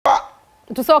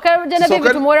Tusokera Genevieve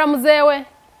tumwera muzeewe.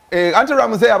 Anti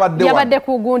Ramsey abadde wa. Yabadde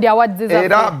ku gundi awadziza.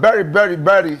 Era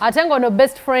very. Ate ngono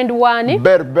best friend wani.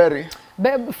 Very.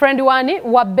 Friend wani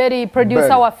wa Berry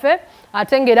producer waffe.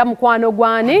 Ate ngera mukwano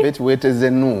gwani. Beti weteze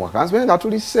nuwa. Kanzwe nga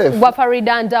tuli safe. Wa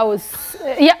Faridah Ndausi.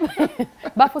 Yeah.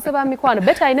 Bafuse ba mikwano.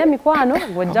 Beta ine mikwano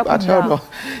ngojja kujja.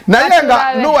 Naye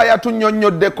nga nuwa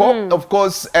yatunyonyoddeko of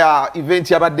course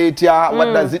event yabadde etya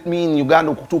what does it mean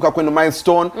Uganda okutuuka kweno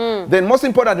milestone then most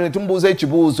importantly tumbuuza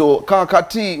ekibuuzo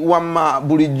kakati wamma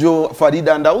bulijjo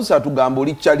Faridah Ndausi atugamba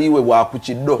oli kyaliwe wa ku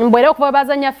kiddo. Mbwera okuva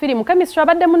bazanya film chemistry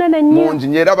abadde munene nnyo. Mungi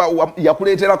nyeraba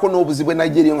yakuleeterako n'obuzibu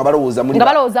Nigeria nga balowooza muri. Nga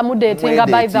balowooza mu dating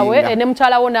by the way ne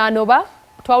mukyala wo n'anoba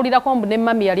twawulirako mbu ne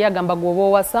mami yali agamba gwoba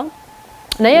owasa.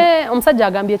 Naye omusajja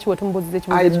agambye ekiwe tumbuuzize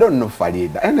ekibuuzo. I don't know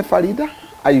Faridah. Ene Faridah?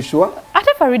 Are you sure?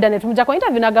 Ate Faridah ne tumujja ko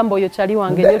interview n'agamba oyo kyali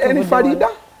wange nyo Ene Faridah?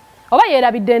 Oba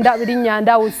yerabidde linnya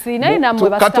Ndausi naye namwe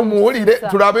basita. Katumuwulire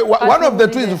tulabe one of the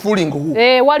two is fooling who?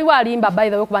 Waliwo alimba by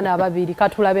the way kuba n'ababiri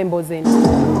katulabe emboozi eno.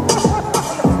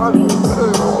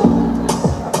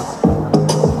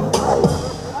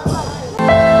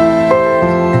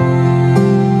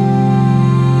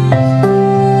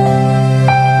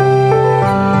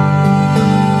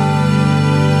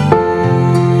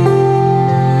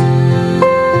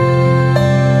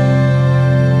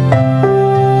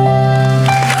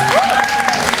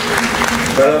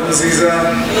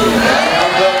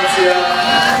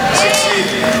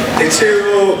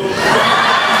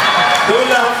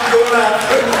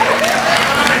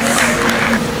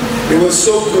 It was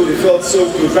so good, it felt so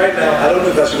good. Right now, I don't know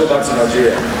if I should go back to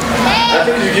Nigeria. I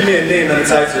think you give me a name and a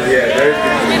title here. Very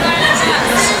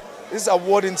good. This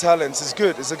awarding talents is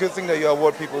good. It's a good thing that you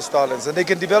award people's talents, and they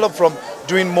can develop from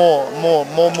doing more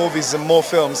movies and more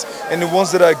films. And the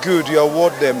ones that are good, you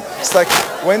award them. It's like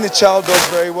when the child does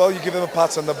very well, you give them a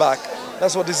pat on the back.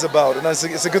 That's what this is about, and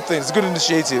it's a good thing. It's a good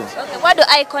initiative. Okay, what do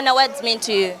Icon Awards mean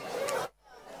to you?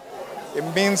 It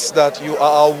means that you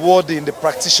are awarding the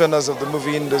practitioners of the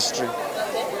movie industry.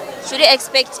 Should you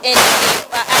expect any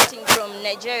acting from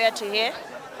Nigeria to here?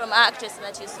 From actors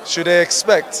that you see? Should they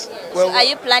expect? Yes. Well, so are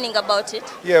you planning about it?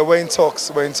 Yeah, we're in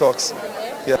talks. We're in talks.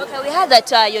 Okay. Yeah. Okay, we heard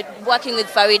that you're working with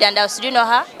Faridah Ndausi. Do you know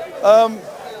her?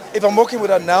 If I'm working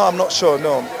with her now, I'm not sure.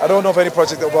 No, I don't know of any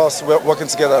project of us working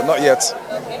together. Not yet.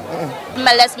 Okay.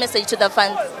 My last message to the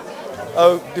fans.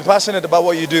 Be passionate about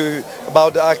what you do,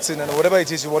 about the acting, and whatever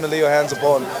it is you want to lay your hands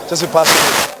upon. Just be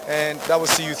passionate, and that will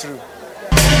see you through.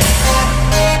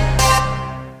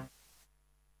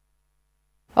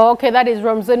 Okay, that is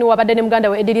Ramzani wabadde ne muganda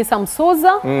we Edirisa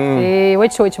Musuuza.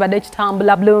 Wecho ekibadde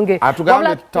kitambula bulungi.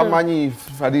 Atugambe tamanyi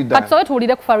Faridah. Katusobe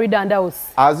tuwulire ku Faridah Ndausi.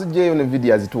 Azijjeyo ne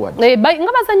video azituwadde.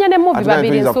 Nga bazanya ne movie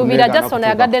babiri nsuubira Jason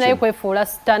yagadde naye kwefuula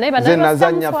sita naye banaye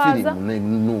bazanya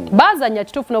film. Bazanya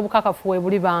kituufu n'obukakafu we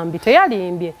buli bambi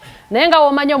teyalimbye. Naye nga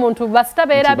womanyi omuntu basita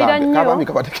beerabira nnyo. Kabambi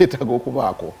kabatekeetaga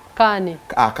okubaako. Kani.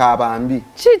 Akabambi.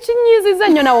 Kinyiiziza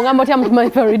nnyo nawo nga mutya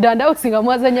mumanyi Faridah Ndausi nga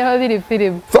mwazanya babiri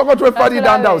film. Soko tuwe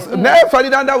Faridah Ndausi. Naye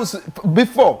Faridah Ndausi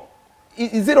before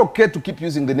is it okay to keep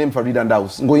using the name Faridah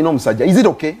Ndausi? Ngoyina omusajja. Is it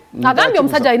okay? Agambye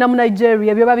omusajja alina mu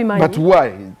Nigeria byo babimanyi. But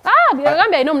why?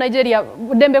 Agambye alina mu Nigeria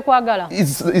dembe kwagala.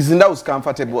 Is Ndausi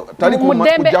comfortable? Tali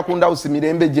kujja ku Ndausi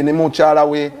mirembe gye ne mukyala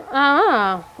we.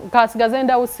 Kasigaze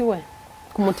Ndausi we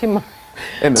ku mutima.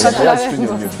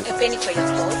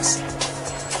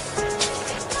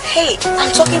 Hey,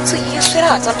 I'm talking to you,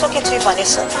 sweetheart. I'm talking to you,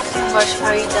 Vanessa. Gosh,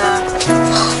 Faridah.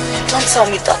 Don't tell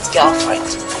me that, girlfriend.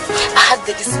 I had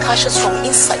the discussions from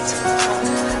inside.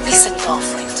 Listen,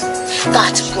 girlfriend.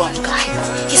 That blonde guy,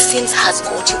 he seems has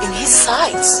got you in his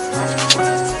sights.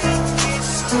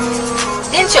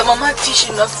 Didn't your mama teach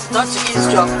you not to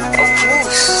kiss your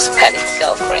spell it,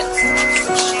 girlfriend?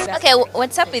 Okay,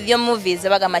 what's up with your movies?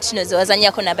 Abaga machino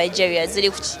wazanyako na Nigeria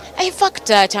zili kuchi. In fact,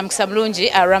 chamukisa bulungi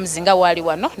Ramsey nga wali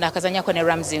wano nakazanyako ne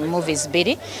Ramsey movies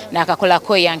biri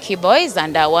nakakolako Yankee Boys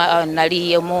and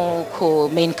nali mu ku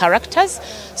main characters.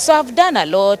 So I've done a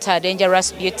lot,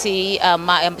 Dangerous Beauty,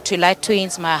 Twilight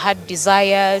Twins, My Heart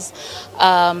Desires,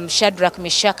 Shadrach,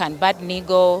 Meshach and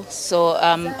Abednego. So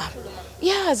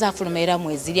yeah, zafulumira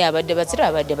mwezili abadde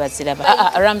bazira.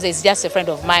 Ramsey is just a friend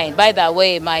of mine. By the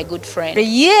way, my good friend.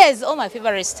 Yes, all my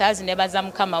favorite stars nebaza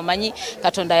mukama omanyi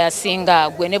Katonda yasinga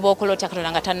gwe ne bokolota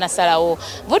Katonda nga tannasalawo.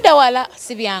 Budda wala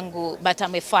si byangu, but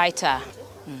I'm a fighter.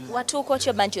 Watuuko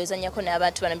kyo bantu ozanyako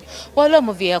n'abantu bana. Waliwo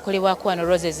movie yakolebwako wano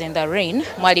Roses in the Rain,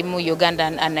 mwali mu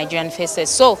Ugandan and Nigerian faces.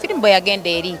 So film bwe yagenda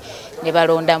eri ne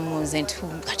balonda munze nti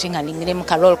kati nga ningire mu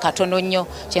karol katono nnyo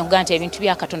kyenkuga nti ebintu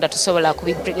bya Katonda tusobola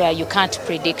you can't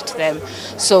predict them.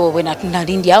 So when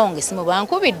nalindi awo ngesimu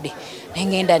bankubidde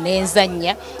nengenda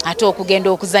nenzanya ate okugenda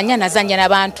okuzanya nazanya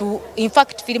n'abantu. In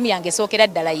fact film yange esookera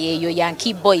ddala yeeyo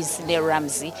Yankee Boys ne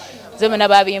Ramsey. Zemana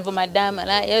babinvu madama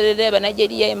na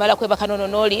Nigeria emala kweba kanono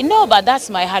noli. No, but that's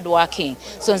my hard working.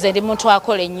 So nze ndi muntu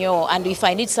akole nnyo, and if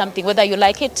I need something, whether you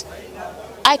like it,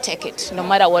 I take it, no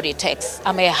matter what it takes.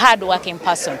 I'm a hard-working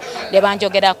person.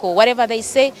 Whatever they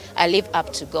say, I live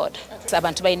up to God.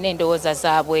 Abantu balina endowooza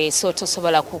zaabwe so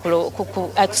tosobola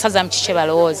kusaza mukiki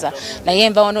balowooza naye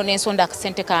nva wano nensonda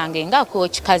akasente kange ngaako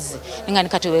kikazi nga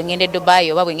nikati bwengende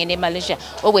Dubai oba bwengende Malaysia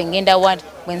oba bwengenda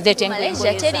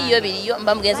Malaysia teriyo biriyo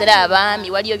mba mugenzera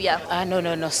abaami waliyo byako.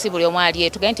 No, si buli omu ali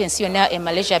tugende nti ensi yonna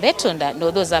Malaysia betonda.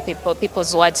 No, those are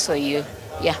people's words for you.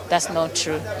 Yeah, that's not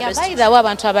true. Bayidawo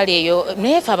abantu abali eyo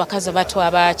nefe abakazi bato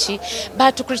abaki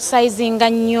batu criticizing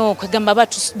nnyo kwegamba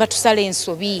batusala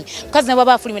ensobi. Mukazi nabo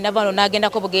bafulime navano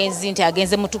nagendako bugenzi nti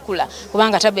agenze mutukula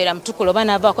kubanga tabeera mutukula oba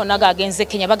navako naga agenze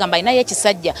Kenya bagamba ina ye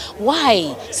kisajja.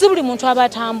 Why? Si buli muntu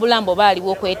abatambula mbo bali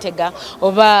wokwetega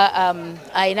oba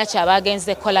aina kyaba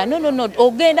agenze kola. No,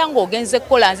 ogenda ng'ogenze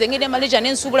kola nze ngende Malaysia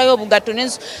nensubulayo obugatto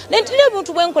nentile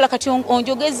muntu bwenkola kati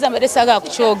onjogeza amadesa ga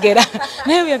kukyogera.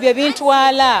 Nebyo bye bintu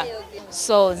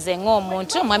So nze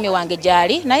ng'omuntu mwami wange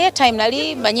gyali naye time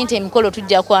nali manyi nti emikolo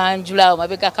tujja kwanjula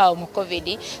mabega kawo mu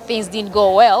COVID. Things didn't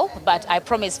go well, but I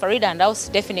promise Faridah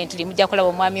Ndausi definitely mujja kulaba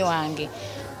omwami wange.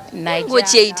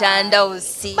 Ndausi.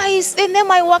 And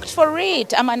then I worked for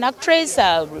it. I'm an actress,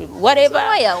 whatever.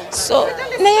 So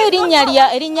naye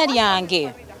erinnya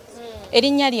lyange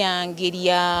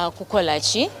lya kukola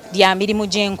ki lya mirimu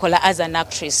gye nkola as an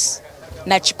actress.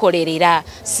 Nakikolerera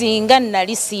singa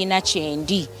nali sina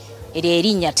kyendi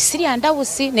erinnya tisirya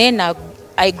Ndausi naye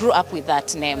I grew up with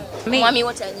that name. Mwami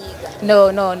wotanyiga.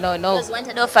 No. Because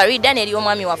wanted of Faridah neri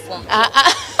omwami wafumba.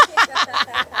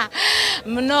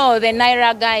 No, the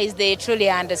Naira guys, they truly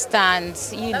understand,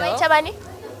 you know.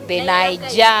 The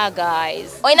Niger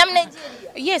guys. Oh, in Nigeria?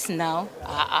 Yes, now.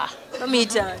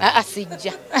 Komita.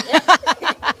 Sijja.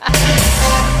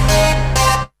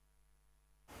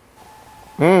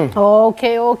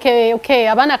 Okay.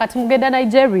 Abana kati mugenda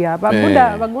Nigeria.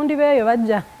 Bagundi beyo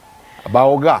bajja.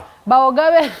 Baoga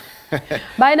be.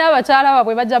 Baina abakyala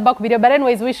babwe bajja bakubira. But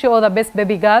anyways, wish you all the best,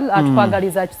 baby girl.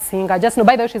 Atwagaliza singer. Just know,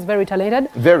 by the way, she's very talented.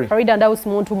 Very. Faridah Ndausi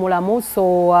muntu mulamu.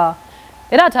 So,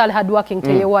 era atali hardworking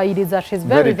teyewayiriza. She's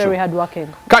very hardworking.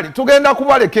 Kali, tugenda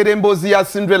kubalekera emboozi ya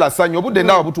Cinderella sanyo. Obudde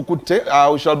ndawa butukutte.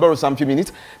 We shall borrow some few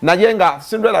minutes. Naye nga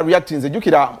Cinderella reactinze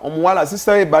jukira omuwala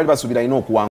sister we bali basubira ino okuwanga.